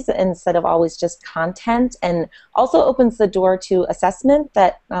processes instead of always just content, and also opens the door to assessment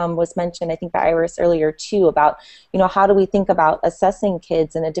that was mentioned, I think, by Iris earlier too, about, you know, how do we think about assessing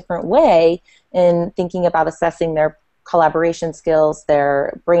kids in a different way in thinking about assessing their collaboration skills,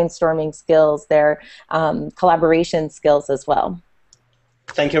 their brainstorming skills, their collaboration skills as well.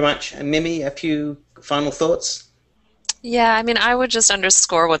 Thank you very much. And Mimi, a few final thoughts? Yeah, I mean, I would just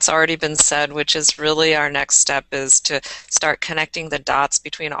underscore what's already been said, which is really our next step is to start connecting the dots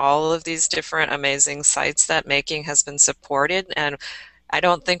between all of these different amazing sites that Making has been supported. And I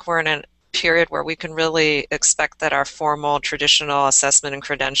don't think we're in a period where we can really expect that our formal traditional assessment and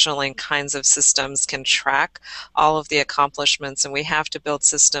credentialing kinds of systems can track all of the accomplishments, and we have to build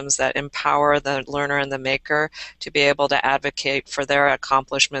systems that empower the learner and the maker to be able to advocate for their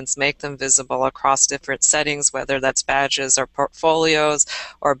accomplishments, make them visible across different settings, whether that's badges or portfolios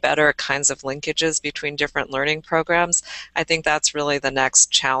or better kinds of linkages between different learning programs. I think that's really the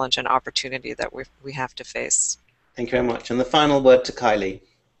next challenge and opportunity that we have to face. Thank you very much. And the final word to Kylie.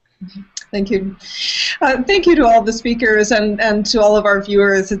 Thank you. Thank you to all the speakers and to all of our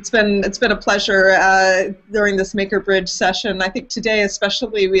viewers. It's been a pleasure during this MakerBridge session. I think today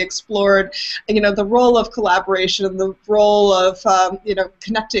especially we explored, you know, the role of collaboration, the role of you know,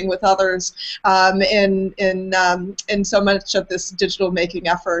 connecting with others in so much of this digital making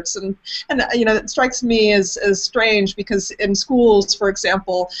efforts. And you know, it strikes me as strange because in schools, for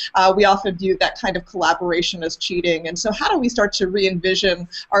example, we often view that kind of collaboration as cheating. And so how do we start to re-envision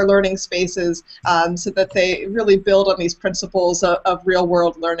our learning spaces so that they really build on these principles of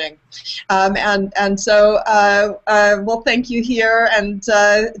real-world learning. And so, well, thank you here, and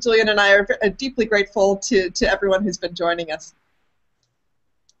Julian and I are deeply grateful to everyone who's been joining us.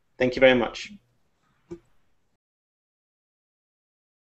 Thank you very much.